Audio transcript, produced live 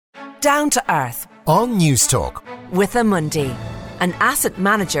Down to Earth on News Talk with Amundi, an asset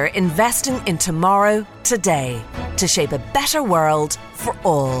manager investing in tomorrow, today, to shape a better world for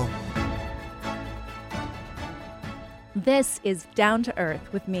all. This is Down to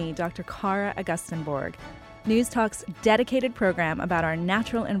Earth with me, Dr. Cara Augustenborg, News Talk's dedicated program about our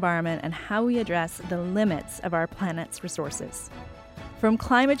natural environment and how we address the limits of our planet's resources. From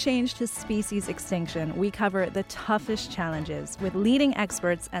climate change to species extinction, we cover the toughest challenges with leading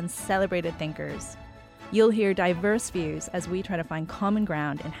experts and celebrated thinkers. You'll hear diverse views as we try to find common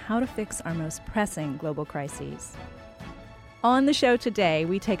ground in how to fix our most pressing global crises. On the show today,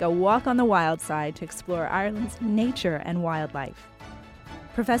 we take a walk on the wild side to explore Ireland's nature and wildlife.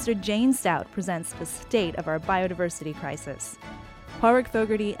 Professor Jane Stout presents the state of our biodiversity crisis. Pádraig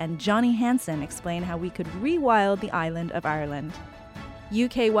Fogarty and Johnny Hanson explain how we could rewild the island of Ireland.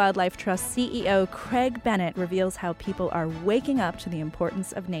 UK Wildlife Trust CEO Craig Bennett reveals how people are waking up to the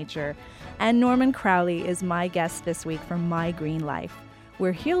importance of nature. And Norman Crowley is my guest this week for My Green Life,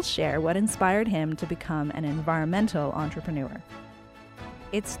 where he'll share what inspired him to become an environmental entrepreneur.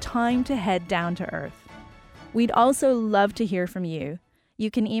 It's time to head down to earth. We'd also love to hear from you. You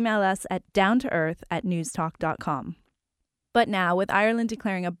can email us at downtoearth@newstalk.com. But now, with Ireland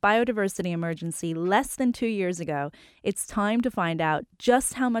declaring a biodiversity emergency less than 2 years ago, it's time to find out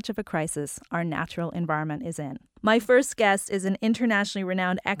just how much of a crisis our natural environment is in. My first guest is an internationally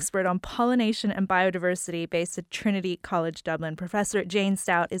renowned expert on pollination and biodiversity based at Trinity College Dublin. Professor Jane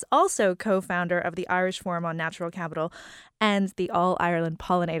Stout is also co-founder of the Irish Forum on Natural Capital and the All Ireland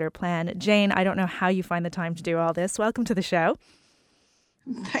Pollinator Plan. Jane, I don't know how you find the time to do all this. Welcome to the show.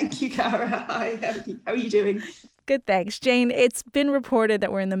 Thank you, Cara. Hi, how are you doing? Good, thanks. Jane, it's been reported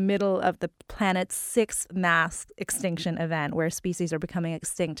that we're in the middle of the planet's sixth mass extinction event, where species are becoming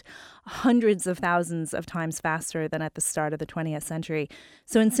extinct hundreds of thousands of times faster than at the start of the 20th century.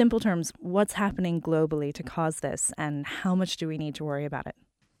 So in simple terms, what's happening globally to cause this, and how much do we need to worry about it?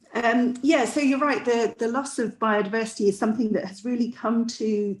 So you're right. The loss of biodiversity is something that has really come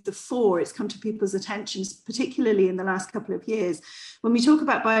to the fore. It's come to people's attentions, particularly in the last couple of years. When we talk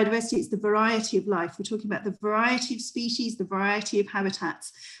about biodiversity, it's the variety of life. We're talking about the variety of species, the variety of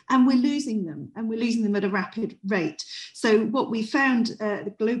habitats, and we're losing them, at a rapid rate. So what we found,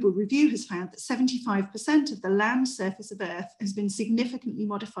 the Global Review has found that 75% of the land surface of Earth has been significantly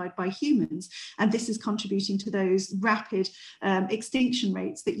modified by humans, and this is contributing to those rapid extinction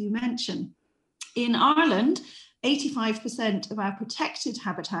rates that you mentioned. In Ireland, 85% of our protected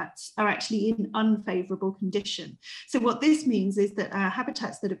habitats are actually in unfavourable condition. So what this means is that our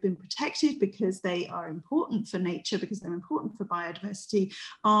habitats that have been protected because they are important for nature, because they're important for biodiversity,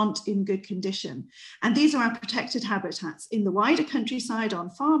 aren't in good condition. And these are our protected habitats. In the wider countryside on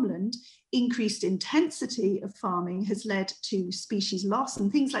farmland, increased intensity of farming has led to species loss,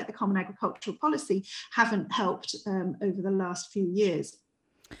 and things like the Common Agricultural Policy haven't helped over the last few years.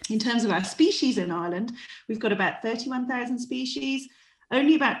 In terms of our species in Ireland, we've got about 31,000 species.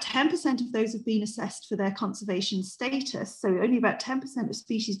 Only about 10% of those have been assessed for their conservation status. So only about 10% of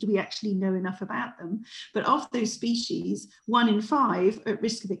species do we actually know enough about them. But of those species, 1 in 5 are at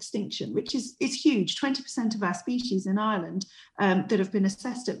risk of extinction, which is huge. 20% of our species in Ireland that have been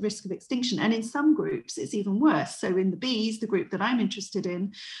assessed at risk of extinction. And in some groups, it's even worse. So in the bees, the group that I'm interested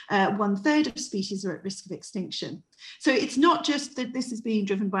in, 1/3 of species are at risk of extinction. So it's not just that this is being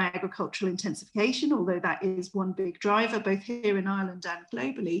driven by agricultural intensification, although that is one big driver, both here in Ireland and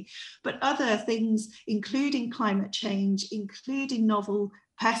globally, but other things, including climate change, including novel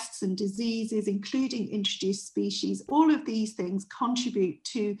pests and diseases, including introduced species, all of these things contribute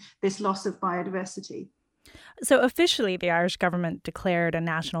to this loss of biodiversity. So officially, the Irish government declared a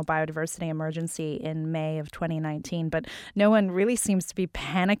national biodiversity emergency in May of 2019, but no one really seems to be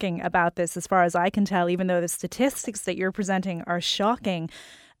panicking about this, as far as I can tell, even though the statistics that you're presenting are shocking.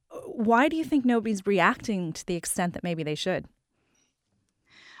 Why do you think nobody's reacting to the extent that maybe they should?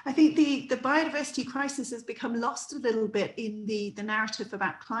 I think the biodiversity crisis has become lost a little bit in the narrative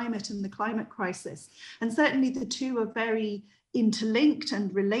about climate and the climate crisis. And certainly the two are very interlinked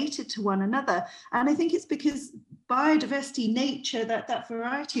and related to one another. And I think it's because biodiversity, nature, that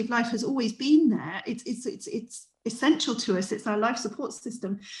variety of life has always been there. It's essential to us. It's our life support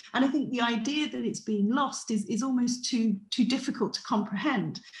system. And I think the idea that it's being lost is almost too difficult to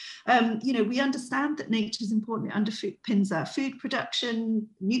comprehend. We understand that nature is important. It underpins our food production,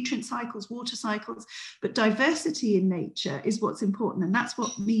 nutrient cycles, water cycles, but diversity in nature is what's important. And that's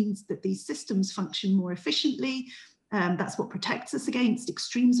what means that these systems function more efficiently. That's what protects us against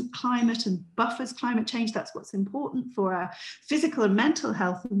extremes of climate and buffers climate change. That's what's important for our physical and mental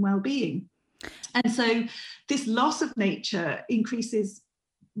health and well-being. And so this loss of nature increases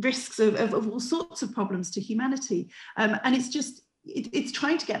risks of all sorts of problems to humanity. And it's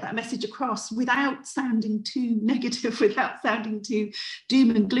trying to get that message across without sounding too negative, without sounding too doom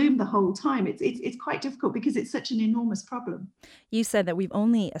and gloom the whole time. It's quite difficult because it's such an enormous problem. You said that we've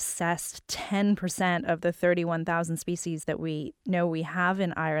only assessed 10% of the 31,000 species that we know we have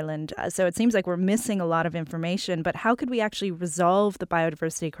in Ireland. So it seems like we're missing a lot of information. But how could we actually resolve the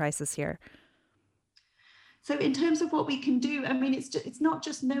biodiversity crisis here? So in terms of what we can do, I mean, it's not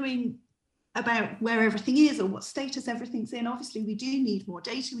just knowing about where everything is or what status everything's in. Obviously, we do need more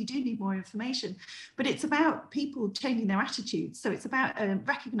data, we do need more information, but it's about people changing their attitudes. So it's about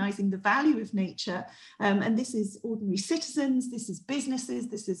recognising the value of nature, and this is ordinary citizens, this is businesses,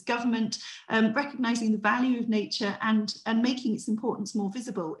 this is government, recognising the value of nature and making its importance more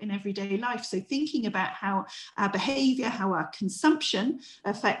visible in everyday life. So thinking about how our behaviour, how our consumption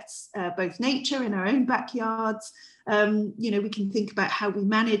affects both nature in our own backyards. We can think about how we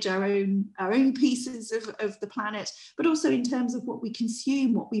manage our own pieces of the planet, but also in terms of what we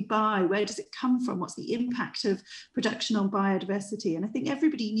consume, what we buy, where does it come from, what's the impact of production on biodiversity. And I think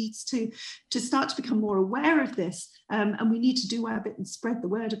everybody needs to start to become more aware of this, and we need to do our bit and spread the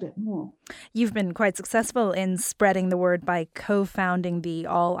word a bit more. You've been quite successful in spreading the word by co-founding the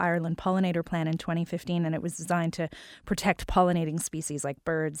All Ireland Pollinator Plan in 2015, and it was designed to protect pollinating species like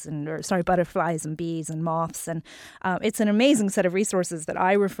butterflies and bees and moths. And it's an amazing set of resources that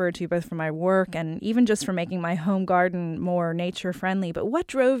I refer to both for my work and even just for making my home garden more nature friendly. But what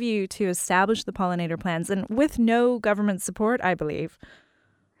drove you to establish the pollinator plans, and with no government support, I believe?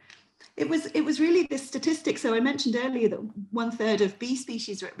 It was really this statistic. So I mentioned earlier that 1/3 of bee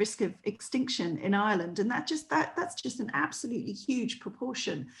species are at risk of extinction in Ireland, and that's just an absolutely huge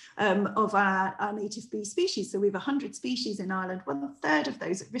proportion of our native bee species. So we have 100 species in Ireland, 1/3 of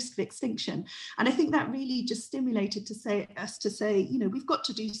those at risk of extinction. And I think that really just stimulated us to say, we've got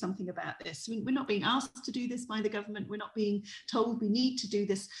to do something about this. We're not being asked to do this by the government. We're not being told we need to do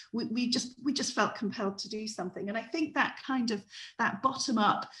this. We just felt compelled to do something. And I think that that bottom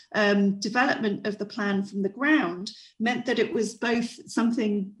up development of the plan from the ground meant that it was both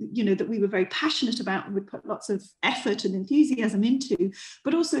something that we were very passionate about and would put lots of effort and enthusiasm into,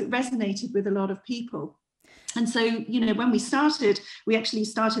 but also it resonated with a lot of people. And so, when we actually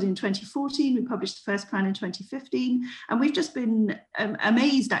started in 2014, we published the first plan in 2015, and we've just been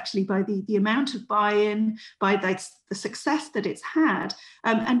amazed actually by the amount of buy-in, by the success that it's had,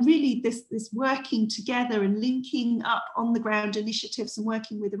 and really this working together and linking up on the ground initiatives and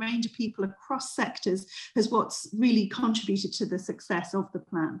working with a range of people across sectors is what's really contributed to the success of the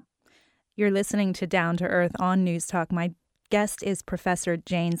plan. You're listening to Down to Earth on News Talk. My guest is Professor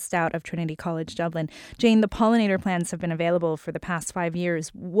Jane Stout of Trinity College Dublin. Jane, the pollinator plans have been available for the past 5 years.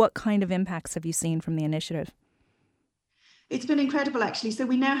 What kind of impacts have you seen from the initiative? It's been incredible, actually. So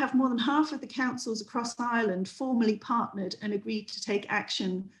we now have more than half of the councils across Ireland formally partnered and agreed to take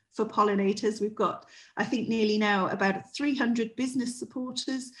action for pollinators. We've got, I think, nearly now about 300 business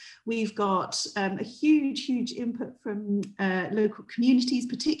supporters. We've got a huge input from local communities,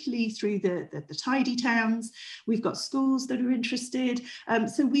 particularly through the tidy towns. We've got schools that are interested.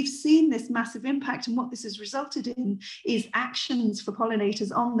 So we've seen this massive impact, and what this has resulted in is actions for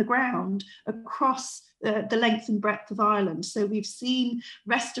pollinators on the ground across the length and breadth of Ireland. So we've seen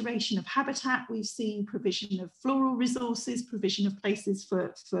restoration of habitat, we've seen provision of floral resources, provision of places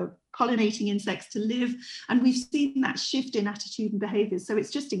for pollinating insects to live, and we've seen that shift in attitude and behaviours. So it's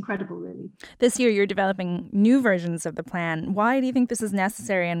just incredible, really. This year you're developing new versions of the plan. Why do you think this is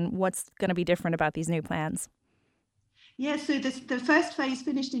necessary, and what's going to be different about these new plans? Yeah, so the first phase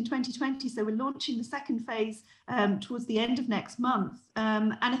finished in 2020, so we're launching the second phase towards the end of next month.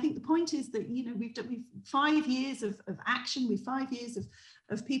 And I think the point is that, we've 5 years of action, we've 5 years of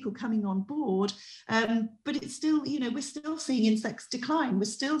people coming on board, but it's still, we're still seeing insects decline. We're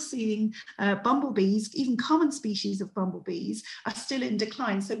still seeing bumblebees, even common species of bumblebees are still in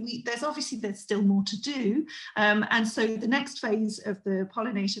decline. So there's still more to do. And so the next phase of the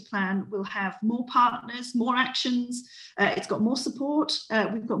pollinator plan will have more partners, more actions. It's got more support.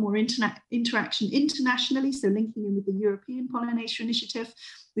 We've got more interaction internationally, so linking in with the European Pollinator Initiative.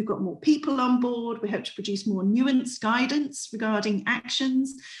 We've got more people on board. We hope to produce more nuanced guidance regarding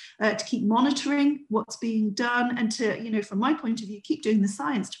actions, to keep monitoring what's being done, and to, from my point of view, keep doing the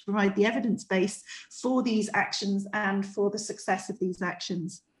science to provide the evidence base for these actions and for the success of these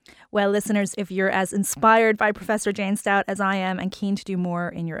actions. Well, listeners, if you're as inspired by Professor Jane Stout as I am and keen to do more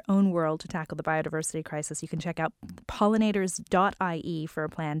in your own world to tackle the biodiversity crisis, you can check out pollinators.ie for a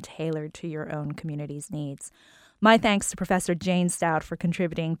plan tailored to your own community's needs. My thanks to Professor Jane Stout for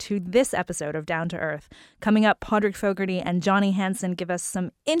contributing to this episode of Down to Earth. Coming up, Padraig Fogarty and Johnny Hansen give us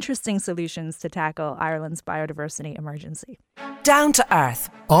some interesting solutions to tackle Ireland's biodiversity emergency. Down to Earth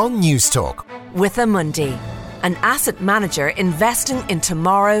On News Talk. with Amundi, an asset manager investing in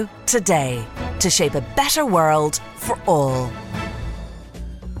tomorrow, today, to shape a better world for all.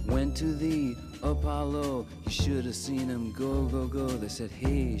 Went to the Apollo, you should have seen him go, go, go. They said,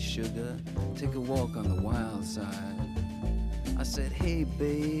 hey, sugar, take a walk on the wild side. I said, hey,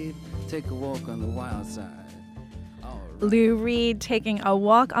 babe, take a walk on the wild side. Lou Reed taking a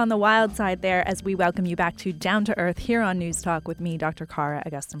walk on the wild side there as we welcome you back to Down to Earth here on News Talk with me, Dr. Cara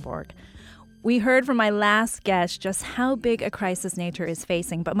Augustenborg. We heard from my last guest just how big a crisis nature is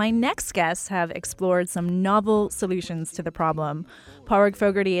facing, but my next guests have explored some novel solutions to the problem. Padraig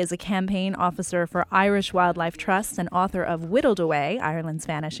Fogarty is a campaign officer for Irish Wildlife Trust and author of Whittled Away, Ireland's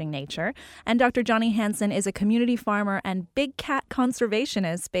Vanishing Nature. And Dr. Johnny Hansen is a community farmer and big cat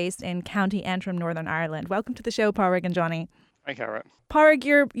conservationist based in County Antrim, Northern Ireland. Welcome to the show, Padraig and Johnny. Hi, Cara. Padraig,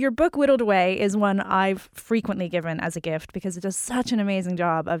 your book Whittled Away is one I've frequently given as a gift because it does such an amazing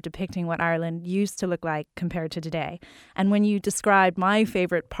job of depicting what Ireland used to look like compared to today. And when you described my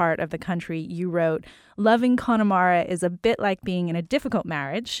favorite part of the country, you wrote, loving Connemara is a bit like being in a difficult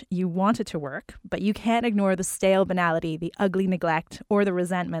marriage. You want it to work, but you can't ignore the stale banality, the ugly neglect, or the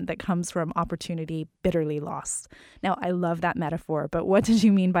resentment that comes from opportunity bitterly lost. Now, I love that metaphor, but what did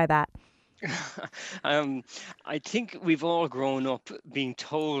you mean by that? I think we've all grown up being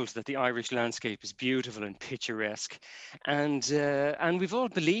told that the Irish landscape is beautiful and picturesque, and we've all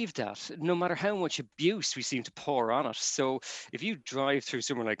believed that, no matter how much abuse we seem to pour on it. So if you drive through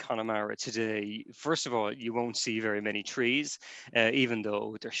somewhere like Connemara today, first of all, you won't see very many trees, even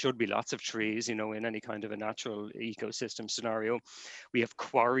though there should be lots of trees, in any kind of a natural ecosystem scenario. We have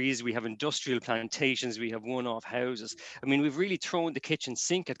quarries, we have industrial plantations, we have one-off houses. I mean, we've really thrown the kitchen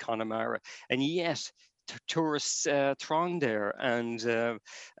sink at Connemara. And yet, tourists throng there and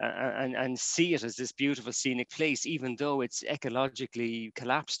see it as this beautiful scenic place, even though it's ecologically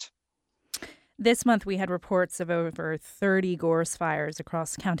collapsed. This month, we had reports of over 30 gorse fires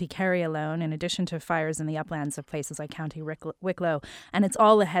across County Kerry alone, in addition to fires in the uplands of places like County Wicklow. And it's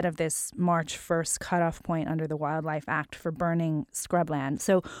all ahead of this March 1st cutoff point under the Wildlife Act for burning scrubland.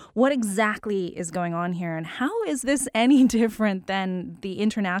 So what exactly is going on here, and how is this any different than the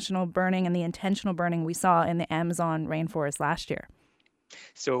international burning and the intentional burning we saw in the Amazon rainforest last year?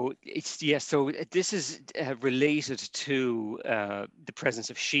 So this is related to the presence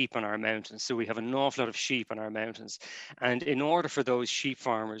of sheep on our mountains. So we have an awful lot of sheep on our mountains, and in order for those sheep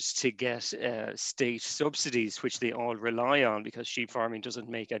farmers to get state subsidies, which they all rely on because sheep farming doesn't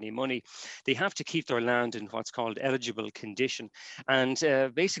make any money, they have to keep their land in what's called eligible condition. And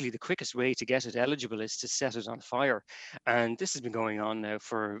basically the quickest way to get it eligible is to set it on fire. And this has been going on now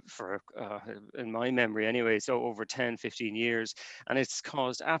for in my memory anyway, so over 10, 15 years. And it's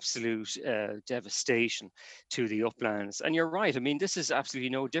caused absolute devastation to the uplands. And you're right, I mean, this is absolutely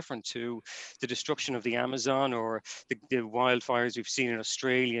no different to the destruction of the Amazon or the wildfires we've seen in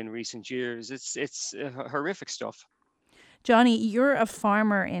Australia in recent years. It's horrific stuff. Johnny, you're a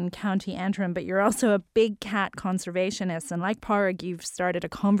farmer in County Antrim, but you're also a big cat conservationist. And like Padraig, you've started a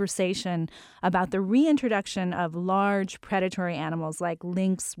conversation about the reintroduction of large predatory animals like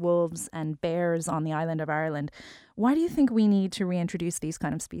lynx, wolves, and bears on the island of Ireland. Why do you think we need to reintroduce these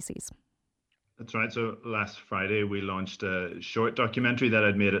kind of species? That's right. So last Friday, we launched a short documentary that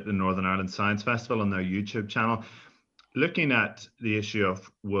I'd made at the Northern Ireland Science Festival on their YouTube channel, looking at the issue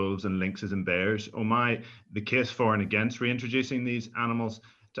of wolves and lynxes and bears, the case for and against reintroducing these animals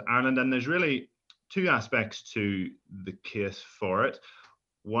to Ireland. And there's really two aspects to the case for it.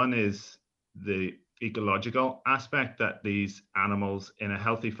 One is the ecological aspect, that these animals in a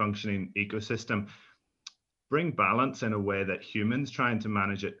healthy functioning ecosystem bring balance in a way that humans trying to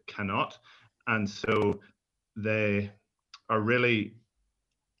manage it cannot. And so they are really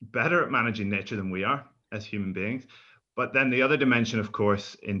better at managing nature than we are as human beings. But then the other dimension, of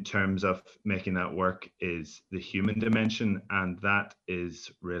course, in terms of making that work is the human dimension. And that is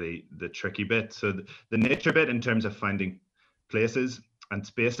really the tricky bit. So the nature bit in terms of finding places and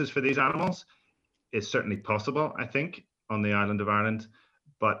spaces for these animals is certainly possible, I think, on the island of Ireland.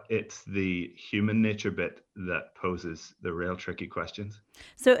 But it's the human nature bit that poses the real tricky questions.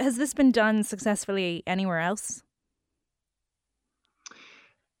 So has this been done successfully anywhere else?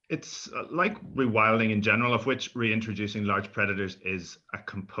 It's like rewilding in general, of which reintroducing large predators is a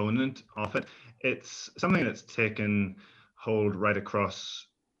component of it. It's something that's taken hold right across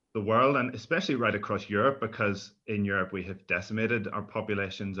the world, and especially right across Europe, because in Europe we have decimated our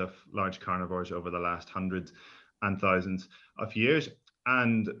populations of large carnivores over the last hundreds and thousands of years.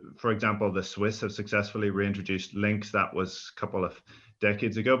 And for example, the Swiss have successfully reintroduced lynx. That was a couple of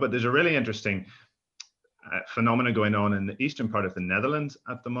decades ago. But there's a really interesting phenomena going on in the eastern part of the Netherlands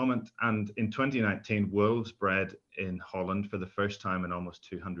at the moment. And in 2019, wolves bred in Holland for the first time in almost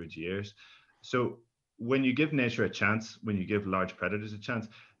 200 years. So when you give nature a chance, when you give large predators a chance,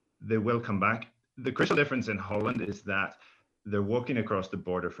 they will come back. The crucial difference in Holland is that they're walking across the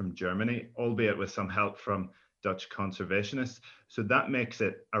border from Germany, albeit with some help from Dutch conservationists. So that makes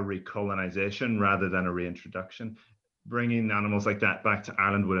it a recolonization rather than a reintroduction. Bringing animals like that back to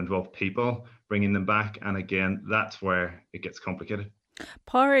Ireland would involve people bringing them back. And again, that's where it gets complicated.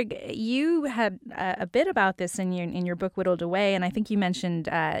 Pádraig, you had a bit about this in your book Whittled Away, and I think you mentioned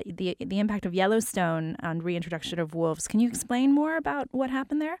the impact of Yellowstone on reintroduction of wolves. Can you explain more about what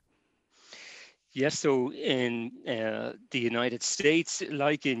happened there? Yes, so in the United States,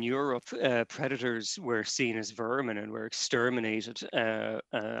 like in Europe, predators were seen as vermin and were exterminated.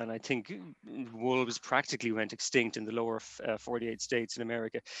 And I think wolves practically went extinct in the lower 48 states in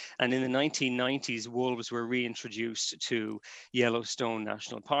America. And in the 1990s, wolves were reintroduced to Yellowstone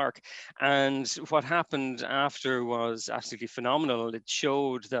National Park. And what happened after was absolutely phenomenal. It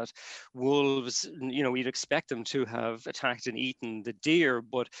showed that wolves, you'd expect them to have attacked and eaten the deer,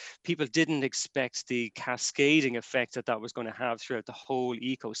 but people didn't expect the cascading effect that was going to have throughout the whole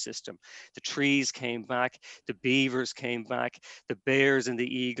ecosystem. The trees came back, the beavers came back, the bears and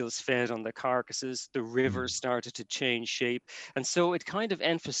the eagles fed on the carcasses, the rivers started to change shape. And so it kind of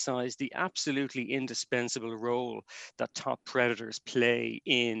emphasized the absolutely indispensable role that top predators play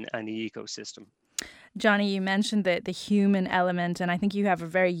in an ecosystem. Johnny, you mentioned the human element, and I think you have a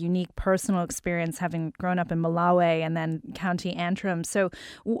very unique personal experience having grown up in Malawi and then County Antrim. So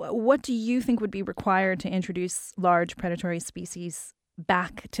what do you think would be required to introduce large predatory species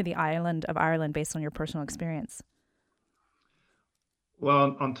back to the island of Ireland based on your personal experience?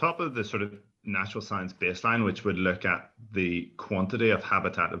 Well, on top of the sort of natural science baseline, which would look at the quantity of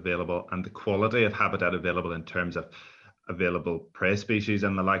habitat available and the quality of habitat available in terms of available prey species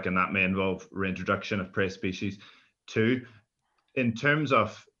and the like, and that may involve reintroduction of prey species too. In terms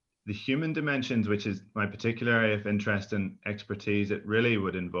of the human dimensions, which is my particular area of interest and expertise, it really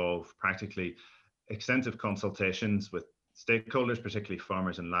would involve practically extensive consultations with stakeholders, particularly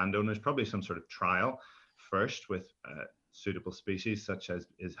farmers and landowners, probably some sort of trial first with suitable species, such as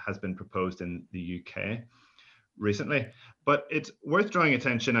has been proposed in the UK recently. But it's worth drawing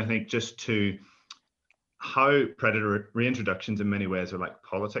attention, I think, just to how predator reintroductions in many ways are like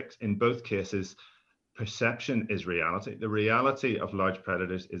politics. In both cases, perception is reality. The reality of large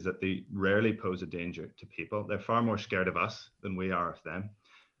predators is that they rarely pose a danger to people. They're far more scared of us than we are of them.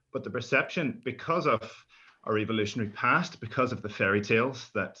 But the perception, because of our evolutionary past, because of the fairy tales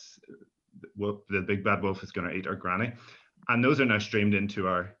that the big bad wolf is going to eat our granny, and those are now streamed into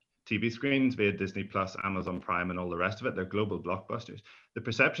our TV screens via Disney Plus, Amazon Prime, and all the rest of it. They're global blockbusters. The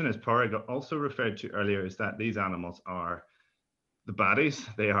perception, as Pádraig also referred to earlier, is that these animals are the baddies.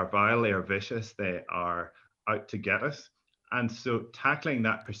 They are vile, they are vicious, they are out to get us. And so tackling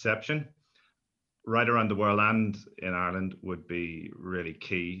that perception right around the world and in Ireland would be really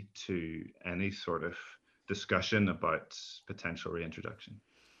key to any sort of discussion about potential reintroduction.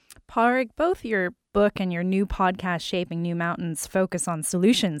 Pádraig, both your book and your new podcast, Shaping New Mountains, focus on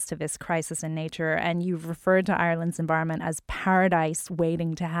solutions to this crisis in nature, and you've referred to Ireland's environment as paradise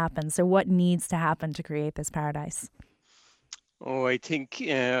waiting to happen. So what needs to happen to create this paradise? Oh, I think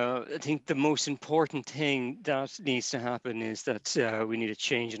the most important thing that needs to happen is that we need a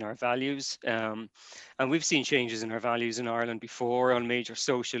change in our values. And we've seen changes in our values in Ireland before on major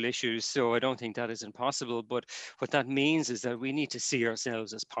social issues, so I don't think that is impossible. But what that means is that we need to see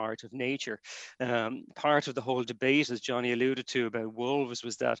ourselves as part of nature. Part of the whole debate, as Johnny alluded to, about wolves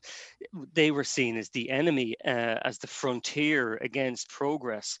was that they were seen as the enemy, as the frontier against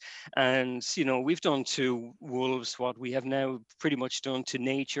progress. And, we've done to wolves what we have now pretty much done to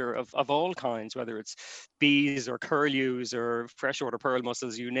nature of all kinds, whether it's bees or curlews or freshwater pearl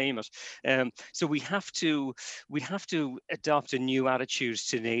mussels, you name it. So we have to adopt a new attitude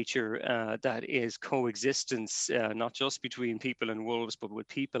to nature that is coexistence, not just between people and wolves, but with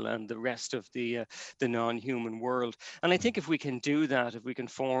people and the rest of the non-human world. And I think if we can do that, if we can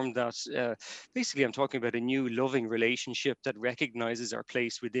form that, basically I'm talking about a new loving relationship that recognizes our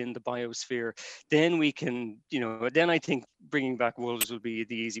place within the biosphere, then we can, then I think bringing back wolves will be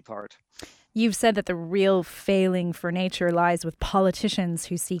the easy part. You've said that the real failing for nature lies with politicians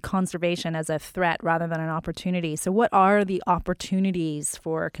who see conservation as a threat rather than an opportunity. So what are the opportunities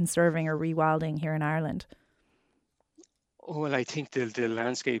for conserving or rewilding here in Ireland? Well, I think the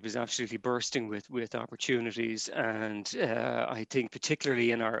landscape is absolutely bursting with opportunities, and I think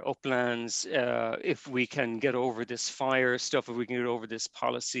particularly in our uplands, if we can get over this fire stuff, if we can get over this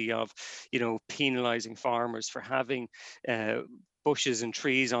policy of, penalising farmers for having bushes and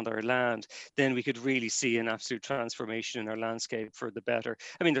trees on their land, then we could really see an absolute transformation in our landscape for the better.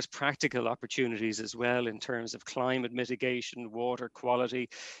 I mean, there's practical opportunities as well in terms of climate mitigation, water quality,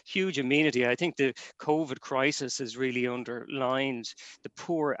 huge amenity. I think the COVID crisis has really underlined the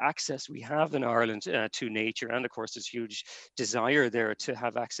poor access we have in Ireland to nature. And of course, there's huge desire there to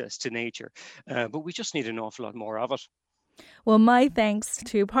have access to nature. But we just need an awful lot more of it. Well, my thanks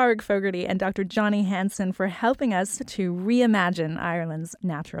to Pádraig Fogarty and Dr. Johnny Hanson for helping us to reimagine Ireland's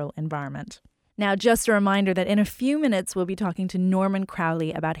natural environment. Now, just a reminder that in a few minutes, we'll be talking to Norman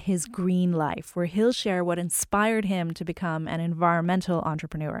Crowley about his green life, where he'll share what inspired him to become an environmental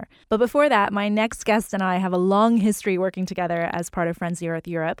entrepreneur. But before that, my next guest and I have a long history working together as part of Friends of the Earth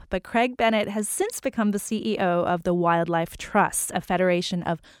Europe. But Craig Bennett has since become the CEO of the Wildlife Trust, a federation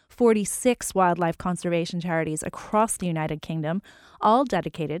of 46 wildlife conservation charities across the United Kingdom, all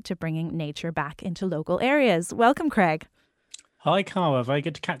dedicated to bringing nature back into local areas. Welcome, Craig. Hi, Cara. Very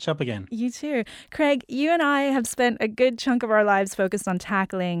good to catch up again. You too. Craig, you and I have spent a good chunk of our lives focused on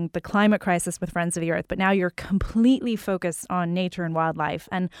tackling the climate crisis with Friends of the Earth, but now you're completely focused on nature and wildlife.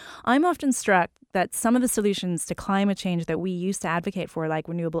 And I'm often struck that some of the solutions to climate change that we used to advocate for, like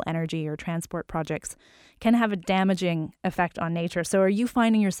renewable energy or transport projects, can have a damaging effect on nature. So are you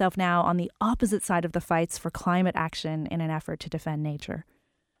finding yourself now on the opposite side of the fights for climate action in an effort to defend nature?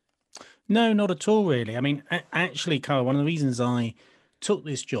 No, not at all, really. I mean, actually, Cara, one of the reasons I took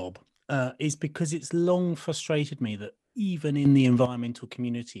this job is because it's long frustrated me that even in the environmental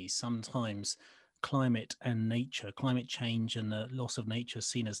community, sometimes climate and nature, climate change and the loss of nature are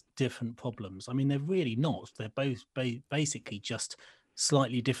seen as different problems. I mean, they're really not. They're both basically just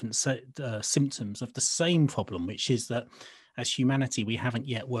slightly different symptoms of the same problem, which is that as humanity, we haven't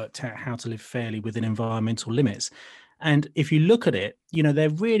yet worked out how to live fairly within environmental limits. And if you look at it, there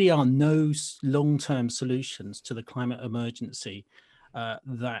really are no long-term solutions to the climate emergency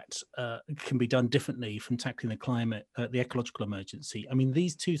that can be done differently from tackling the ecological emergency. I mean,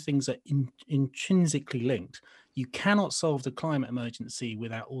 these two things are intrinsically linked. You cannot solve the climate emergency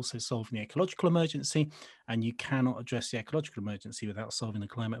without also solving the ecological emergency, and you cannot address the ecological emergency without solving the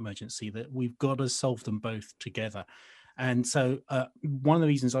climate emergency. That we've got to solve them both together. And so one of the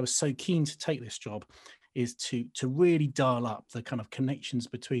reasons I was so keen to take this job is to really dial up the kind of connections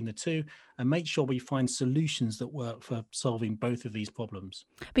between the two and make sure we find solutions that work for solving both of these problems.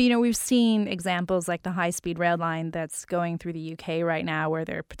 But, we've seen examples like the high-speed rail line that's going through the UK right now, where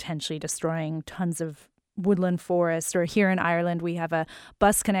they're potentially destroying tons of woodland forest. Or here in Ireland, we have a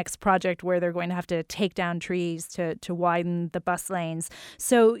Bus Connects project where they're going to have to take down trees to widen the bus lanes.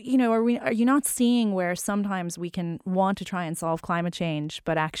 So, are you not seeing where sometimes we can want to try and solve climate change,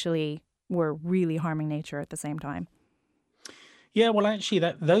 but actually we're really harming nature at the same time? Yeah, well, actually,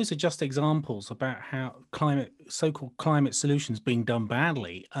 those are just examples about how so-called climate solutions being done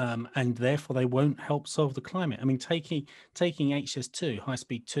badly, and therefore they won't help solve the climate. I mean, taking HS2,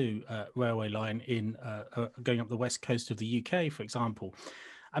 high-speed 2 railway line in going up the west coast of the UK, for example.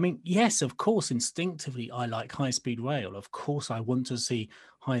 I mean, yes, of course, instinctively, I like high-speed rail. Of course, I want to see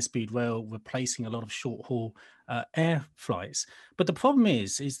high-speed rail replacing a lot of short-haul air flights. But the problem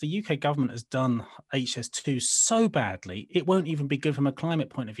is the UK government has done HS2 so badly, it won't even be good from a climate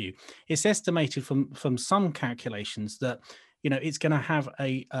point of view. It's estimated from some calculations that it's going to have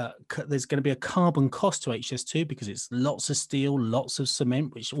there's going to be a carbon cost to HS2 because it's lots of steel, lots of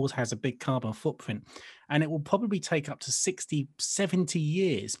cement, which also has a big carbon footprint. And it will probably take up to 60, 70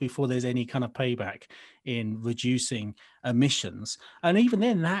 years before there's any kind of payback in reducing emissions. And even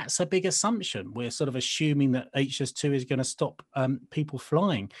then, that's a big assumption. We're sort of assuming that HS2 is going to stop people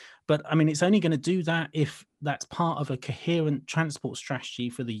flying. But I mean, it's only going to do that if that's part of a coherent transport strategy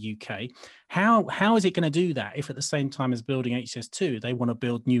for the UK. How is it going to do that if at the same time as building HS2, they want to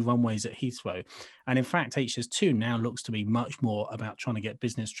build new runways at Heathrow? And in fact, HS2 now looks to be much more about trying to get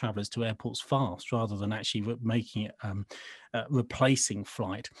business travellers to airports fast rather than actually making it replacing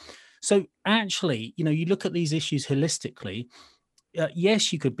flight. So actually, you look at these issues holistically.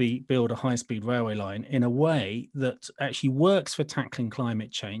 Yes, you could build a high-speed railway line in a way that actually works for tackling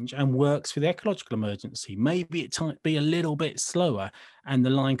climate change and works for the ecological emergency. Maybe it might be a little bit slower and the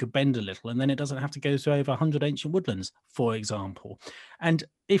line could bend a little, and then it doesn't have to go through over 100 ancient woodlands, for example. And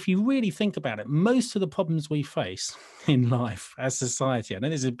if you really think about it, most of the problems we face in life as society, I know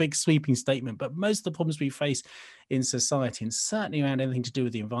this is a big sweeping statement, but most of the problems we face in society, and certainly around anything to do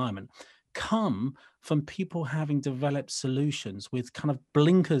with the environment, come from people having developed solutions with kind of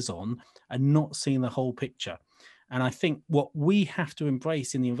blinkers on and not seeing the whole picture. And I think what we have to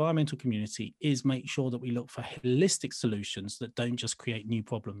embrace in the environmental community is make sure that we look for holistic solutions that don't just create new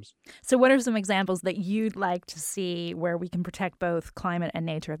problems. So what are some examples that you'd like to see where we can protect both climate and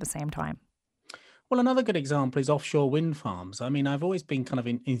nature at the same time? Well, another good example is offshore wind farms. I mean, I've always been kind of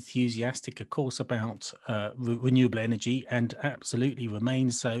enthusiastic, of course, about renewable energy, and absolutely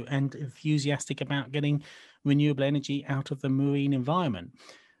remain so, and enthusiastic about getting renewable energy out of the marine environment.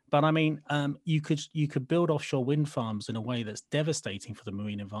 But I mean, you could build offshore wind farms in a way that's devastating for the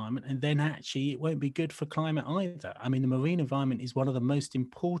marine environment, and then actually it won't be good for climate either. I mean, the marine environment is one of the most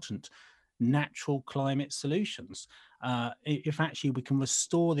important natural climate solutions. If actually we can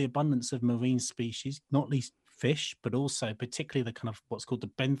restore the abundance of marine species, not least fish, but also particularly the kind of what's called the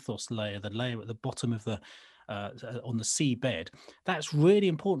benthos layer, the layer at the bottom of the on the seabed, that's really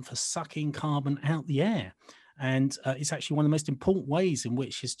important for sucking carbon out the air. And it's actually one of the most important ways in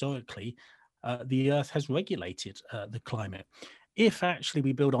which historically the Earth has regulated the climate. If actually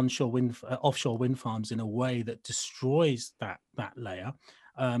we build offshore wind farms in a way that destroys that layer,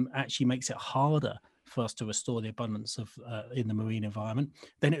 actually makes it harder for us to restore the abundance of in the marine environment,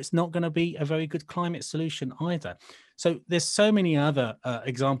 then it's not going to be a very good climate solution either. So there's so many other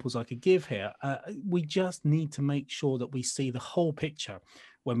examples I could give here. We just need to make sure that we see the whole picture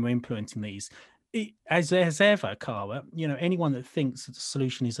when we're implementing these. As ever, Cara, anyone that thinks that the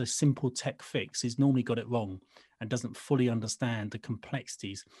solution is a simple tech fix is normally got it wrong and doesn't fully understand the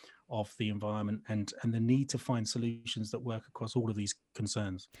complexities of the environment and the need to find solutions that work across all of these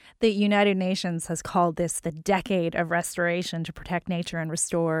concerns. The United Nations has called this the decade of restoration to protect nature and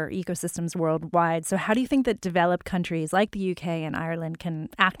restore ecosystems worldwide. So how do you think that developed countries like the UK and Ireland can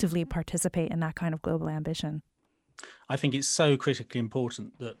actively participate in that kind of global ambition? I think it's so critically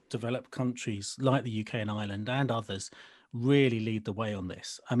important that developed countries like the UK and Ireland and others really lead the way on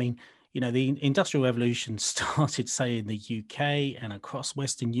this. I mean, the Industrial Revolution started, say, in the UK and across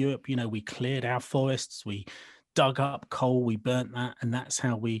Western Europe. We cleared our forests, we dug up coal, we burnt that, and that's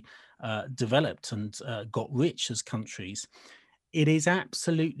how we developed and got rich as countries. It is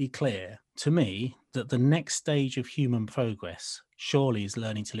absolutely clear to me that the next stage of human progress surely is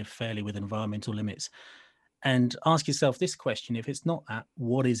learning to live fairly with environmental limits. And ask yourself this question: if it's not that,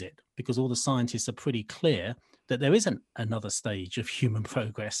 what is it? Because all the scientists are pretty clear that there isn't another stage of human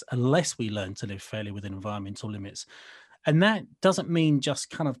progress unless we learn to live fairly within environmental limits. And that doesn't mean just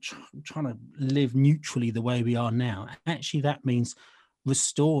kind of trying to live neutrally the way we are now. Actually, that means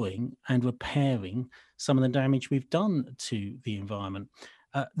restoring and repairing some of the damage we've done to the environment.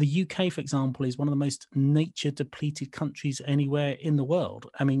 The UK, for example, is one of the most nature-depleted countries anywhere in the world.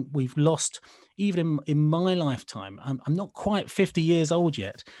 I mean, we've lost, even in my lifetime, I'm not quite 50 years old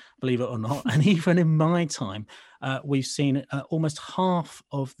yet, believe it or not, and even in my time, we've seen almost half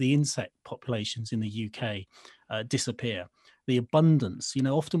of the insect populations in the UK disappear. The abundance,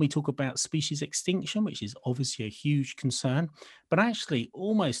 often we talk about species extinction, which is obviously a huge concern, but actually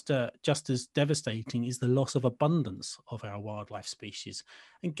almost just as devastating is the loss of abundance of our wildlife species.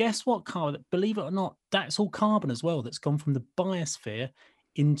 And guess what, Cara? Believe it or not, that's all carbon as well that's gone from the biosphere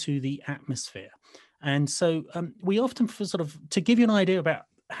into the atmosphere. And so we often, to give you an idea about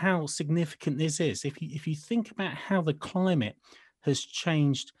how significant this is, if you think about how the climate has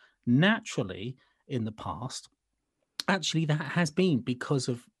changed naturally in the past, actually that has been because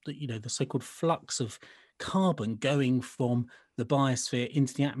of the so-called flux of carbon going from the biosphere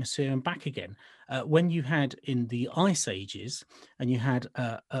into the atmosphere and back again. When you had in the ice ages, and you had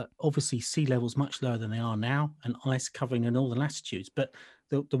obviously sea levels much lower than they are now, and ice covering in all the latitudes, but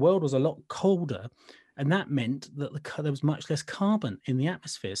the world was a lot colder, and that meant that there was much less carbon in the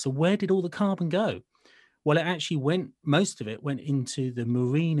atmosphere. So where did all the carbon go? Well, it actually most of it went into the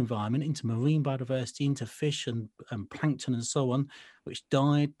marine environment, into marine biodiversity, into fish and plankton and so on, which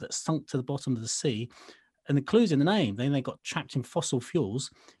died, that sunk to the bottom of the sea. And the clue's in the name. Then they got trapped in fossil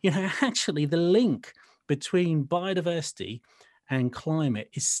fuels. Actually, the link between biodiversity and climate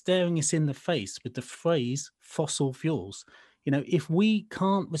is staring us in the face with the phrase fossil fuels. If we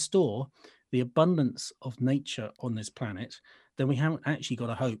can't restore the abundance of nature on this planet, then we haven't actually got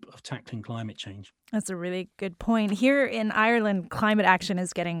a hope of tackling climate change. That's a really good point. Here in Ireland, climate action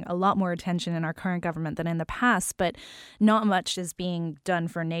is getting a lot more attention in our current government than in the past, but not much is being done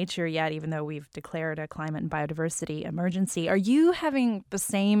for nature yet, even though we've declared a climate and biodiversity emergency. Are you having the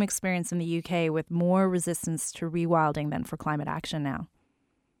same experience in the UK with more resistance to rewilding than for climate action now?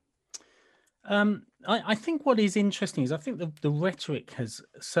 I think what is interesting is I think the rhetoric has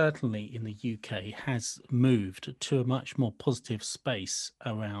certainly in the UK has moved to a much more positive space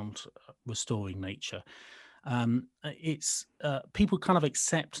around restoring nature. It's people kind of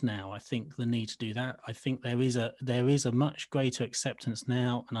accept now, I think, the need to do that. I think there is a much greater acceptance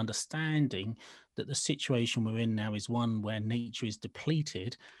now and understanding that the situation we're in now is one where nature is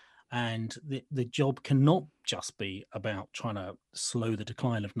depleted, and the job cannot just be about trying to slow the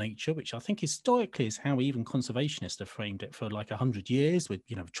decline of nature, which I think historically is how even conservationists have framed it for like 100 years, with,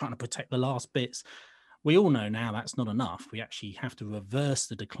 you know, trying to protect the last bits. We all know now that's not enough. We actually have to reverse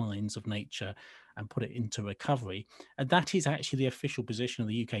the declines of nature and put it into recovery. And that is actually the official position of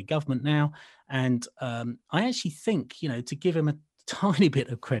the UK government now. And I actually think, you know, to give him a tiny bit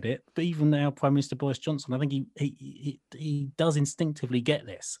of credit, but even now Prime Minister Boris Johnson, I think he does instinctively get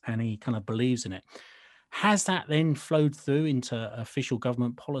this, and he kind of believes in it. Has that then flowed through into official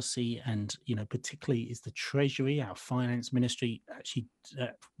government policy? And, you know, particularly is the Treasury, our finance ministry, actually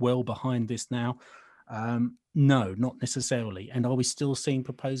well behind this now? No, not necessarily. And are we still seeing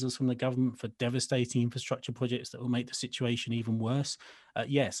proposals from the government for devastating infrastructure projects that will make the situation even worse?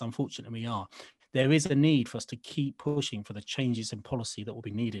 Yes, unfortunately we are. There is a need for us to keep pushing for the changes in policy that will be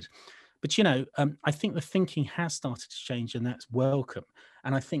needed. But, you know, I think the thinking has started to change, and that's welcome.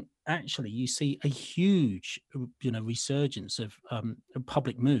 And I think actually you see a huge, you know, resurgence of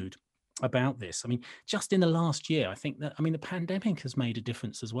public mood about this. I mean, just in the last year, I think that, I mean, the pandemic has made a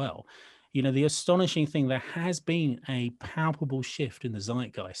difference as well. You know, the astonishing thing, there has been a palpable shift in the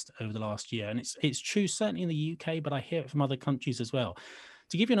zeitgeist over the last year. And it's true, certainly in the UK, but I hear it from other countries as well.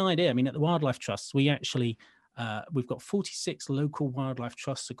 To give you an idea, I mean, at the Wildlife Trusts, we actually, we've got 46 local wildlife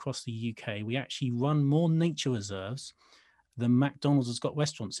trusts across the UK. We actually run more nature reserves than McDonald's has got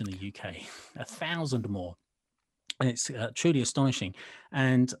restaurants in the UK, 1,000 more. And it's truly astonishing.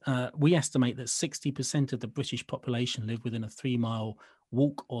 And we estimate that 60% of the British population live within a 3-mile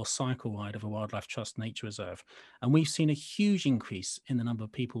walk or cycle ride of a Wildlife Trust nature reserve. And we've seen a huge increase in the number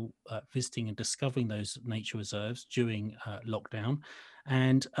of people visiting and discovering those nature reserves during lockdown.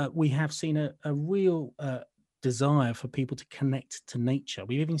 And we have seen a real desire for people to connect to nature.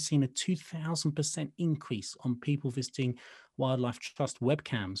 We've even seen a 2,000% increase on people visiting Wildlife Trust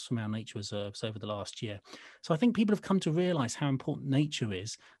webcams from our nature reserves over the last year. So I think people have come to realize how important nature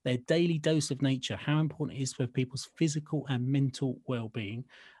is, their daily dose of nature, how important it is for people's physical and mental well-being.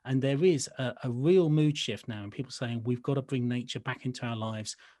 And there is a real mood shift now, and people saying we've got to bring nature back into our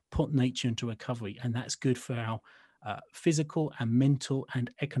lives, put nature into recovery, and that's good for our physical and mental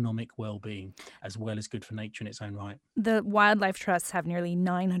and economic well-being, as well as good for nature in its own right. The Wildlife Trusts have nearly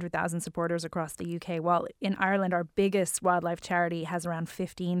 900,000 supporters across the UK, while in Ireland, our biggest wildlife charity has around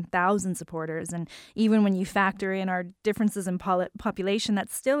 15,000 supporters. And even when you factor in our differences in population,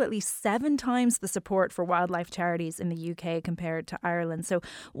 that's still at least 7 times the support for wildlife charities in the UK compared to Ireland. So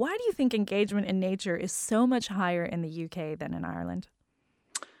why do you think engagement in nature is so much higher in the UK than in Ireland?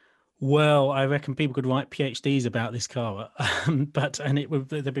 Well, I reckon people could write PhDs about this, Cara,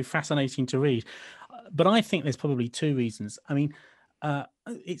 they'd be fascinating to read. But I think there's probably 2 reasons. I mean,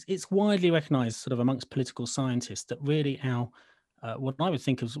 it's widely recognised, sort of amongst political scientists, that really our what I would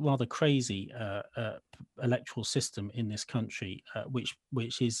think of as rather crazy electoral system in this country, which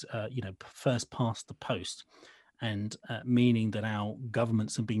is you know, first past the post, and meaning that our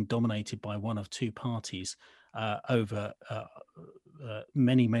governments have been dominated by one of 2 parties over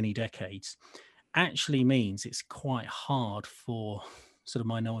many, many decades, actually means it's quite hard for sort of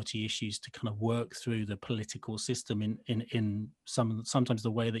minority issues to kind of work through the political system in sometimes the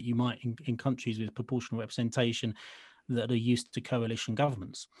way that you might in countries with proportional representation that are used to coalition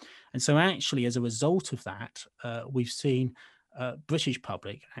governments. And so actually, as a result of that, we've seen British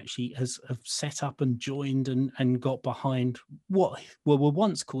public actually have set up and joined and got behind what were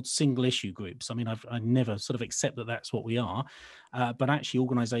once called single issue groups. I mean, I never sort of accept that that's what we are, but actually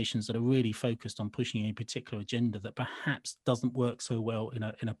organizations that are really focused on pushing a particular agenda that perhaps doesn't work so well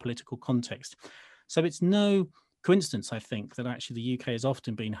in a political context. So it's no coincidence, I think, that actually the UK has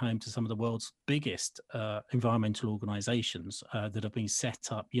often been home to some of the world's biggest environmental organisations that have been set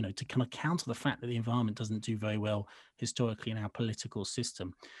up, you know, to kind of counter the fact that the environment doesn't do very well historically in our political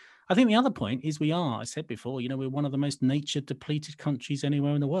system. I think the other point is we are, I said before, you know, we're one of the most nature depleted countries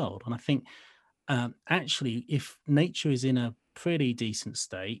anywhere in the world. And I think actually, if nature is in a pretty decent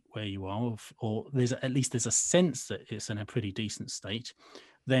state where you are, or there's a sense that it's in a pretty decent state,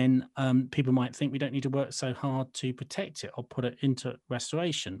 then people might think we don't need to work so hard to protect it or put it into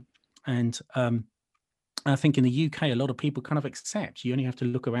restoration. And I think in the UK, a lot of people kind of accept. You only have to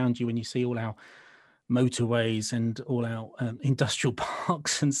look around you when you see all our motorways and all our industrial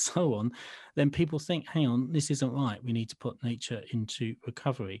parks and so on, then people think, hang on, this isn't right. We need to put nature into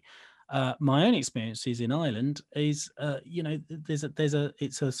recovery. My own experiences in Ireland is,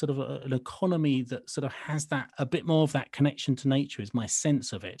 it's a sort of an economy that sort of has that a bit more of that connection to nature is my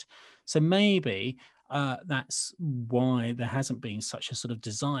sense of it. So maybe that's why there hasn't been such a sort of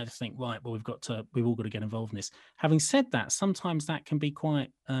desire to think, right, well, we've all got to get involved in this. Having said that, sometimes that can be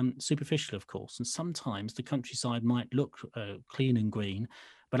quite superficial, of course, and sometimes the countryside might look clean and green,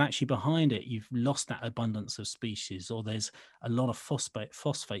 but actually behind it, you've lost that abundance of species, or there's a lot of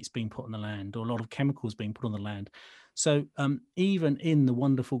phosphates being put on the land, or a lot of chemicals being put on the land. So even in the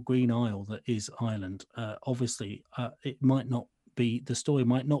wonderful green isle that is Ireland, obviously it might not be, the story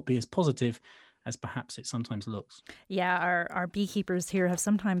might not be as positive as perhaps it sometimes looks. Yeah, our beekeepers here have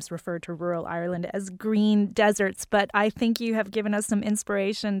sometimes referred to rural Ireland as green deserts, but I think you have given us some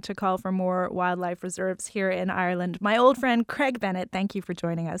inspiration to call for more wildlife reserves here in Ireland. My old friend Craig Bennett, thank you for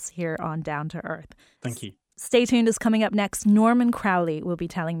joining us here on Down to Earth. Thank you. Stay tuned, as coming up next, Norman Crowley will be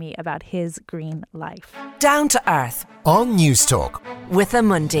telling me about his green life. Down to Earth on News Talk with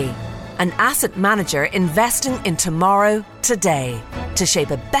Amundi, an asset manager investing in tomorrow today to shape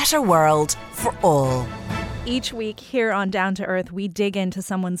a better world for all. Each week here on Down to Earth, we dig into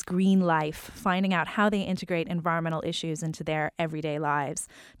someone's green life, finding out how they integrate environmental issues into their everyday lives.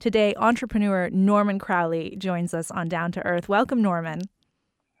 Today, entrepreneur Norman Crowley joins us on Down to Earth. Welcome, Norman.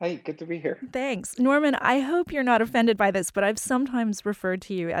 Hey, good to be here. Thanks. Norman, I hope you're not offended by this, but I've sometimes referred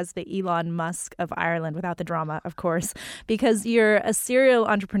to you as the Elon Musk of Ireland, without the drama, of course, because you're a serial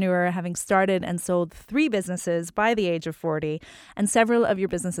entrepreneur, having started and sold 3 businesses by the age of 40, and several of your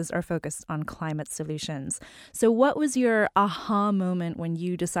businesses are focused on climate solutions. So what was your aha moment when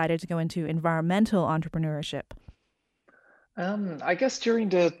you decided to go into environmental entrepreneurship? I guess during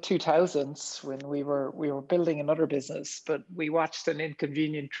the 2000s, when we were building another business, but we watched An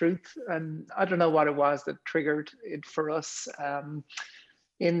Inconvenient Truth, and I don't know what it was that triggered it for us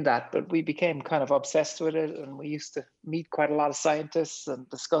in that, but we became kind of obsessed with it, and we used to meet quite a lot of scientists and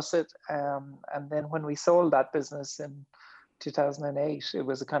discuss it. And then when we sold that business in 2008, it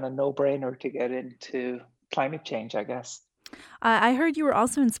was a kind of no-brainer to get into climate change, I guess. I heard you were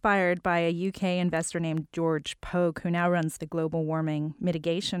also inspired by a UK investor named George Pogue, who now runs the Global Warming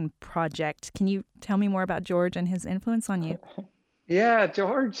Mitigation Project. Can you tell me more about George and his influence on you? Yeah,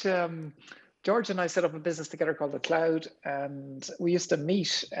 George and I set up a business together called The Cloud, and we used to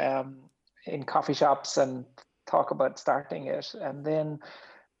meet in coffee shops and talk about starting it. And then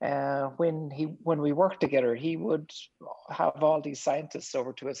when we worked together, he would have all these scientists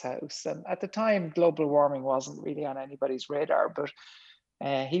over to his house. And at the time, global warming wasn't really on anybody's radar, but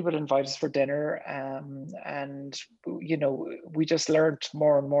he would invite us for dinner, and we just learned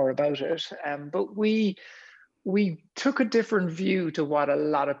more and more about it. But we took a different view to what a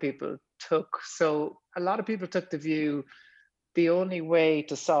lot of people took. So a lot of people took the view, the only way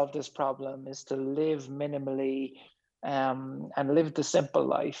to solve this problem is to live minimally and live the simple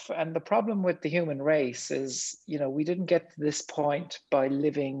life. And the problem with the human race is, we didn't get to this point by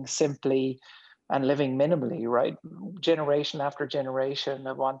living simply and living minimally, right? Generation after generation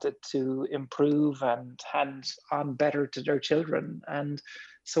have wanted to improve and hand on better to their children. And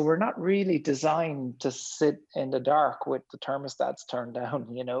so we're not really designed to sit in the dark with the thermostats turned down,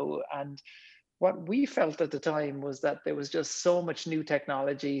 And what we felt at the time was that there was just so much new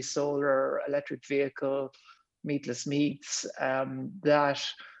technology, solar, electric vehicle, meatless meats, that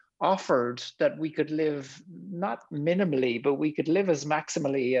offered that we could live not minimally, but we could live as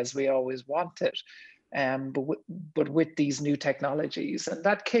maximally as we always wanted, but with these new technologies. And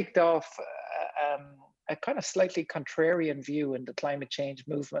that kicked off a kind of slightly contrarian view in the climate change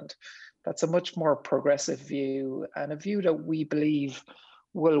movement. That's a much more progressive view, and a view that we believe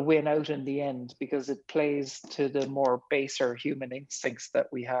will win out in the end because it plays to the more baser human instincts that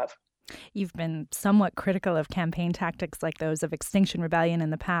we have. You've been somewhat critical of campaign tactics like those of Extinction Rebellion in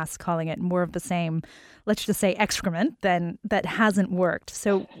the past, calling it more of the same, let's just say, excrement that hasn't worked.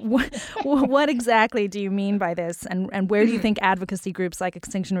 So what exactly do you mean by this? And where do you think advocacy groups like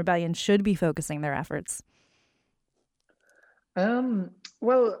Extinction Rebellion should be focusing their efforts?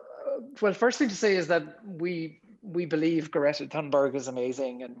 Well, first thing to say is that we believe Greta Thunberg is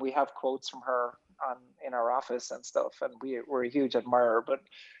amazing, and we have quotes from her in our office and stuff, and we're a huge admirer, but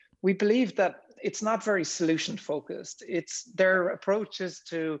we believe that it's not very solution focused. It's their approach is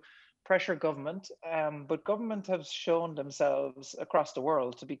to pressure government, but government have shown themselves across the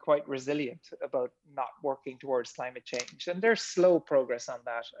world to be quite resilient about not working towards climate change. And there's slow progress on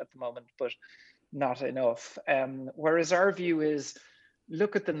that at the moment, but not enough. Whereas our view is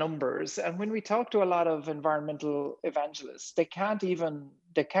look at the numbers. And when we talk to a lot of environmental evangelists, they can't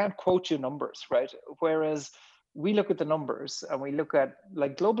quote you numbers, right? Whereas we look at the numbers and we look at,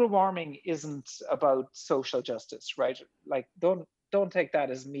 like, global warming isn't about social justice, right? Like, don't take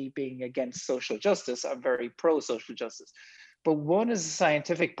that as me being against social justice. I'm very pro social justice. But one is a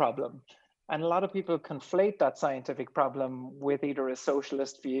scientific problem. And a lot of people conflate that scientific problem with either a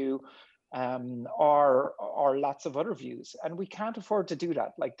socialist view or lots of other views. And we can't afford to do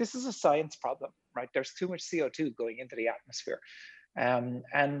that. Like, this is a science problem, right? There's too much CO2 going into the atmosphere.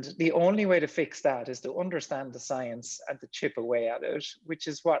 And the only way to fix that is to understand the science and to chip away at it, which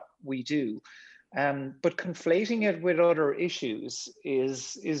is what we do. But conflating it with other issues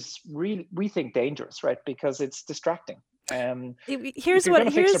is really, we think, dangerous, right? Because it's distracting. Fix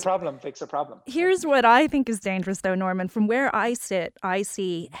a problem, fix a problem. Here's what I think is dangerous, though, Norman. From where I sit, I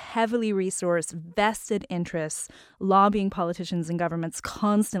see heavily resourced, vested interests lobbying politicians and governments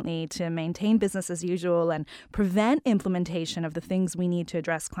constantly to maintain business as usual and prevent implementation of the things we need to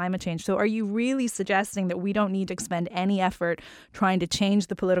address climate change. So are you really suggesting that we don't need to expend any effort trying to change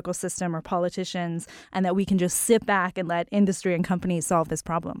the political system or politicians, and that we can just sit back and let industry and companies solve this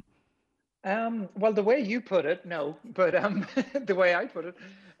problem? Well, the way you put it, no, but the way I put it,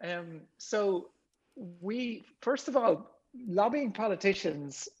 so we, first of all, lobbying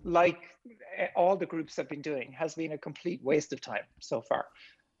politicians, like all the groups have been doing, has been a complete waste of time so far.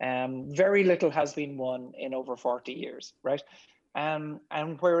 Very little has been won in over 40 years, right? And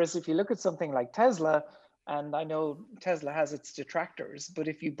whereas if you look at something like Tesla, and I know Tesla has its detractors, but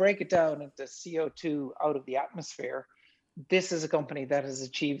if you break it down into CO2 out of the atmosphere, this is a company that has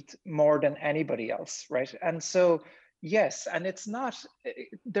achieved more than anybody else, right? And so, yes, and it's not,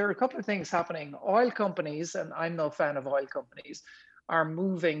 there are a couple of things happening. Oil companies, and I'm no fan of oil companies, are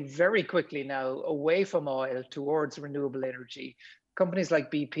moving very quickly now away from oil towards renewable energy. Companies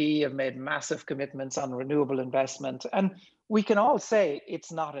like BP have made massive commitments on renewable investment. And we can all say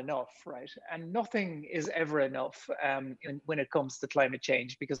it's not enough, right? And nothing is ever enough when it comes to climate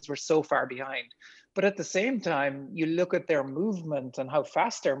change, because we're so far behind. But at the same time, you look at their movement and how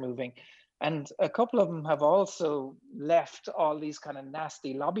fast they're moving. And a couple of them have also left all these kind of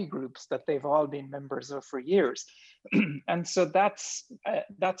nasty lobby groups that they've all been members of for years. And so that's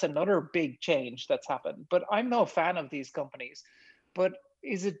another big change that's happened. But I'm no fan of these companies. But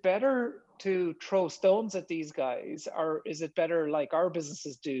is it better to throw stones at these guys, or is it better, like our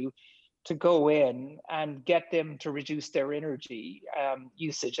businesses do, to go in and get them to reduce their energy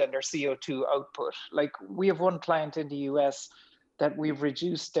usage and their CO2 output? Like, we have one client in the US that we've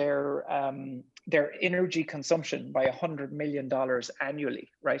reduced their energy consumption by $100 million annually,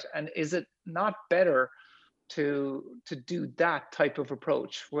 right? And is it not better to do that type of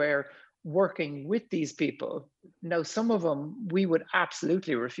approach, where working with these people, now some of them we would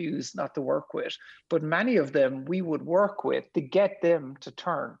absolutely refuse not to work with, but many of them we would work with to get them to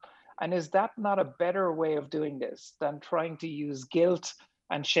turn? And is that not a better way of doing this than trying to use guilt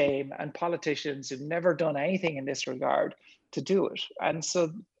and shame and politicians who've never done anything in this regard to do it? And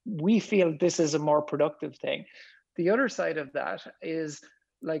so we feel this is a more productive thing. The other side of that is,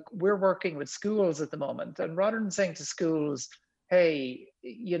 like, we're working with schools at the moment, and rather than saying to schools, hey,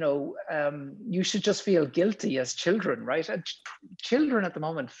 you should just feel guilty as children, right? And children at the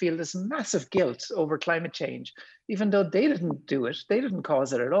moment feel this massive guilt over climate change, even though they didn't do it, they didn't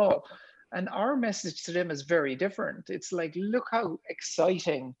cause it at all. And our message to them is very different. It's like, look how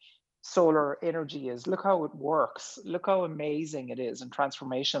exciting solar energy is. Look how it works. Look how amazing it is and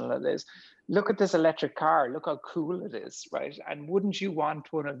transformational it is. Look at this electric car. Look how cool it is, right? And wouldn't you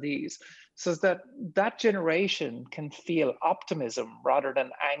want one of these? So that generation can feel optimism rather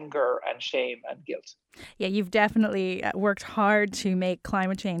than anger and shame and guilt. Yeah, you've definitely worked hard to make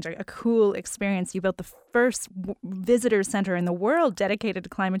climate change a cool experience. You built the first visitor center in the world dedicated to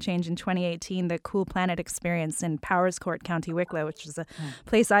climate change in 2018, the Cool Planet Experience in Powerscourt, County Wicklow, which is a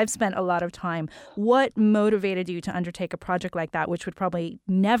place I've spent a lot of time. What motivated you to undertake a project like that, which would probably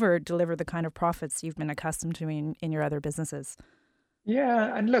never deliver the kind of profits you've been accustomed to in your other businesses?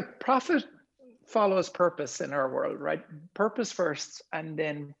 Yeah, and look, profit follows purpose in our world, right? Purpose first, and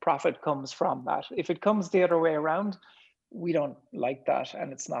then profit comes from that. If it comes the other way around, we don't like that,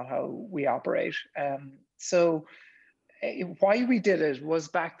 and it's not how we operate. So why we did it was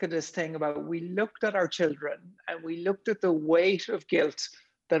back to this thing about, we looked at our children and we looked at the weight of guilt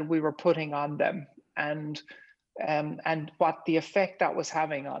that we were putting on them, and what the effect that was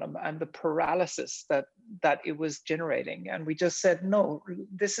having on them, and the paralysis that it was generating. And we just said, no,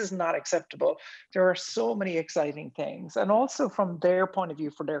 this is not acceptable. There are so many exciting things. And also from their point of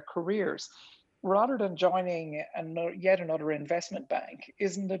view, for their careers, rather than joining yet another investment bank,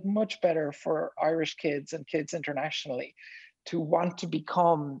 isn't it much better for Irish kids and kids internationally to want to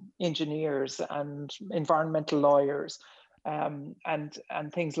become engineers and environmental lawyers, and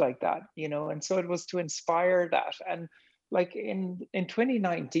things like that, you know? And so it was to inspire that. And like in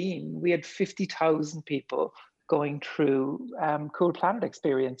 2019, we had 50,000 people going through Cool Planet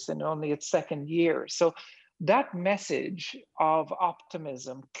experience in only its second year. So that message of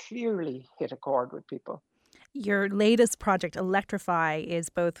optimism clearly hit a chord with people. Your latest project, Electrify, is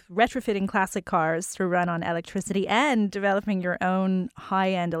both retrofitting classic cars to run on electricity and developing your own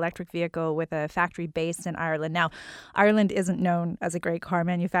high-end electric vehicle with a factory based in Ireland. Now, Ireland isn't known as a great car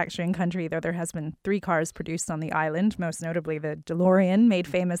manufacturing country, though there has been 3 cars produced on the island, most notably the DeLorean, made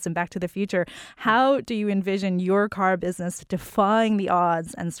famous in Back to the Future. How do you envision your car business defying the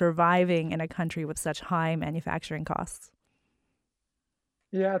odds and surviving in a country with such high manufacturing costs?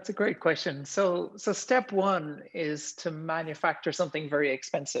 Yeah, it's a great question. So step one is to manufacture something very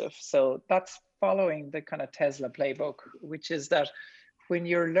expensive. So that's following the kind of Tesla playbook, which is that when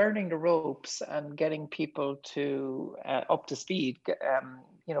you're learning the ropes and getting people to up to speed,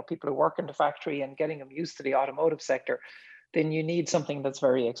 you know, people who work in the factory and getting them used to the automotive sector, then you need something that's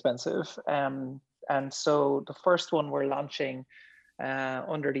very expensive. And so the first one we're launching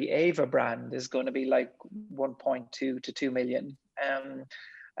under the Ava brand is going to be like 1.2 to 2 million.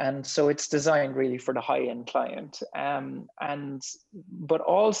 And so it's designed really for the high-end client. But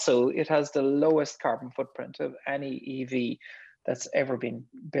also it has the lowest carbon footprint of any EV that's ever been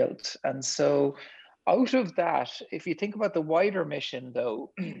built. And so out of that, if you think about the wider mission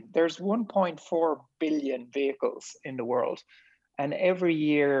though, there's 1.4 billion vehicles in the world. And every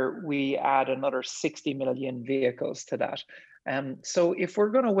year we add another 60 million vehicles to that. So if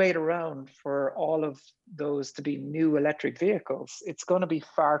we're going to wait around for all of those to be new electric vehicles, it's going to be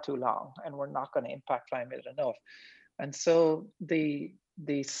far too long, and we're not going to impact climate enough. And so the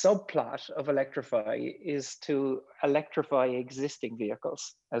subplot of Electrify is to electrify existing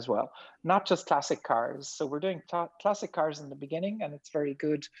vehicles as well, not just classic cars. So we're doing classic cars in the beginning, and it's very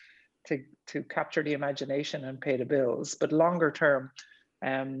good to capture the imagination and pay the bills. But longer term,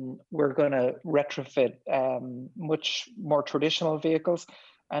 we're going to retrofit much more traditional vehicles.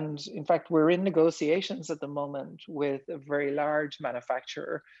 And in fact, we're in negotiations at the moment with a very large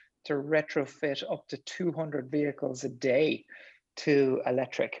manufacturer to retrofit up to 200 vehicles a day to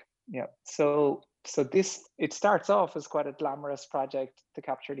electric. Yeah. So it starts off as quite a glamorous project to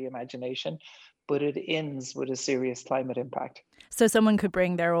capture the imagination, but it ends with a serious climate impact. So someone could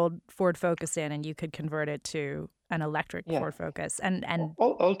bring their old Ford Focus in and you could convert it to an electric Ford Focus. And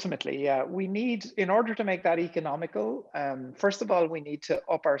ultimately, yeah, we need, in order to make that economical, first of all, we need to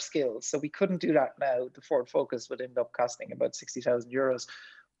up our skills. So we couldn't do that now. The Ford Focus would end up costing about 60,000 euros.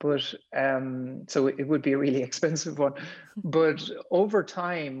 But so it would be a really expensive one. But over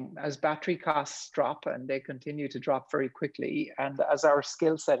time, as battery costs drop, and they continue to drop very quickly, and as our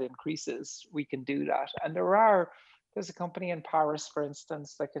skill set increases, we can do that. And there's a company in Paris, for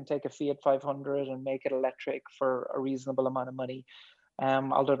instance, that can take a Fiat 500 and make it electric for a reasonable amount of money,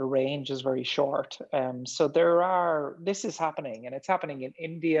 although the range is very short. So this is happening, and it's happening in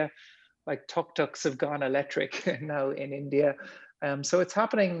India. Like tuk-tuks have gone electric now in India. So it's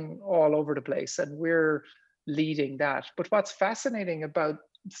happening all over the place, and we're leading that. But what's fascinating about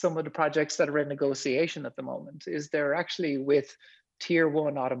some of the projects that are in negotiation at the moment is they're actually with tier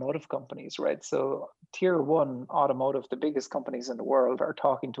 1 automotive companies, right? So tier 1 automotive, the biggest companies in the world, are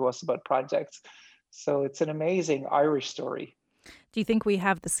talking to us about projects. So it's an amazing Irish story. Do you think we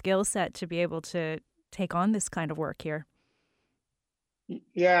have the skill set to be able to take on this kind of work here?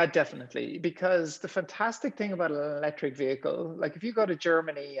 Yeah, definitely. Because the fantastic thing about an electric vehicle, like if you go to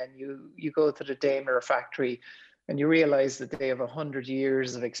Germany and you go to the Daimler factory and you realize that they have 100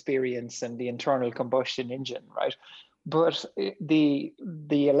 years of experience in the internal combustion engine, right? But the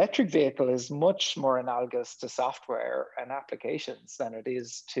electric vehicle is much more analogous to software and applications than it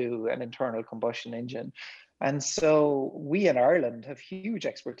is to an internal combustion engine. And so we in Ireland have huge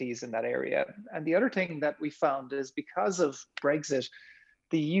expertise in that area. And the other thing that we found is because of Brexit,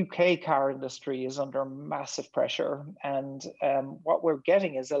 the UK car industry is under massive pressure. And what we're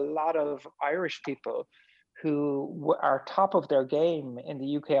getting is a lot of Irish people who are top of their game in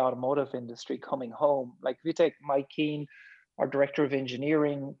the UK automotive industry coming home. Like if you take Mike Keane, our director of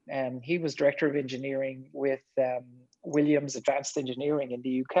engineering, he was director of engineering with Williams Advanced Engineering in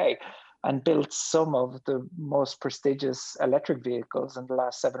the UK and built some of the most prestigious electric vehicles in the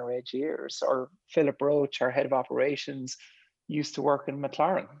last 7 or 8 years. Or Philip Roach, our head of operations, used to work in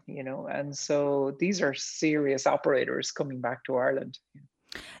McLaren, you know, and so these are serious operators coming back to Ireland.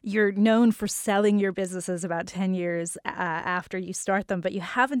 You're known for selling your businesses about 10 years after you start them, but you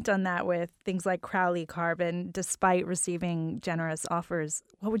haven't done that with things like Crowley Carbon, despite receiving generous offers.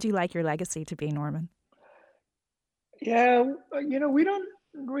 What would you like your legacy to be, Norman? Yeah, we don't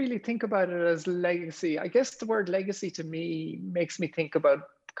really think about it as legacy. I guess the word legacy to me makes me think about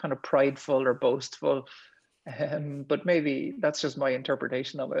kind of prideful or boastful. But maybe that's just my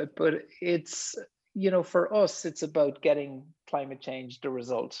interpretation of it. But it's, for us, it's about getting climate change the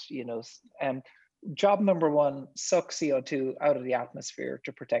result. Job number one, suck CO2 out of the atmosphere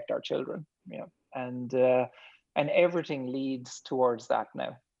to protect our children. And everything leads towards that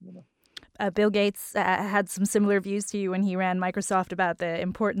now. Bill Gates had some similar views to you when he ran Microsoft about the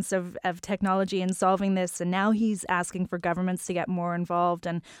importance of technology in solving this. And now he's asking for governments to get more involved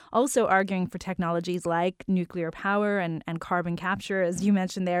and also arguing for technologies like nuclear power and carbon capture, as you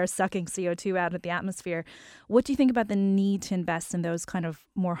mentioned there, sucking CO2 out of the atmosphere. What do you think about the need to invest in those kind of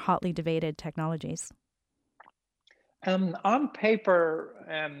more hotly debated technologies? On paper,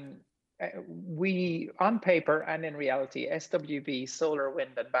 and in reality, SWB, solar,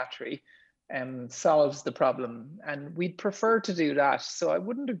 wind and battery, solves the problem, and we'd prefer to do that. So I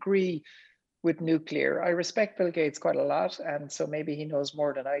wouldn't agree with nuclear. I respect Bill Gates quite a lot, and so maybe he knows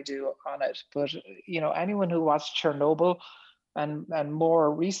more than I do on it. But anyone who watched Chernobyl and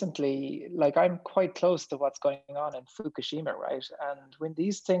more recently, like, I'm quite close to what's going on in Fukushima, right? And when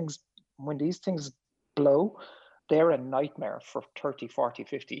these things blow, they're a nightmare for 30, 40,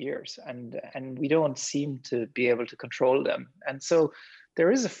 50 years, and we don't seem to be able to control them. And so there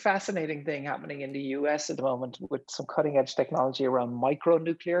is a fascinating thing happening in the US at the moment with some cutting edge technology around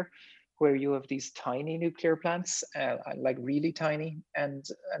micronuclear, where you have these tiny nuclear plants, like really tiny. And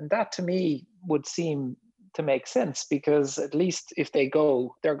that to me would seem to make sense, because at least if they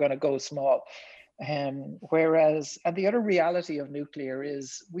go, they're going to go small. Whereas, and the other reality of nuclear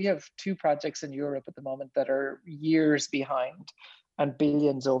is we have 2 projects in Europe at the moment that are years behind and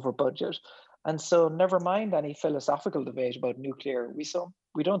billions over budget. And so never mind any philosophical debate about nuclear,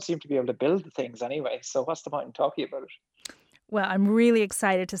 we don't seem to be able to build the things anyway. So what's the point in talking about it? Well, I'm really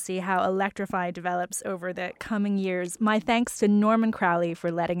excited to see how Electrify develops over the coming years. My thanks to Norman Crowley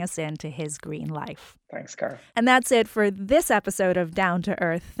for letting us into his green life. Thanks, Cara. And that's it for this episode of Down to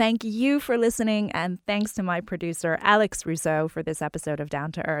Earth. Thank you for listening, and thanks to my producer, Alex Rousseau, for this episode of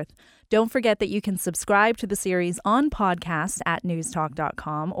Down to Earth. Don't forget that you can subscribe to the series on podcast at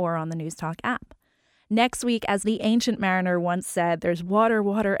newstalk.com or on the Newstalk app. Next week, as the ancient mariner once said, there's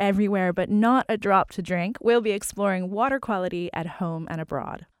water everywhere, but not a drop to drink. We'll be exploring water quality at home and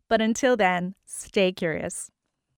abroad. But until then, stay curious.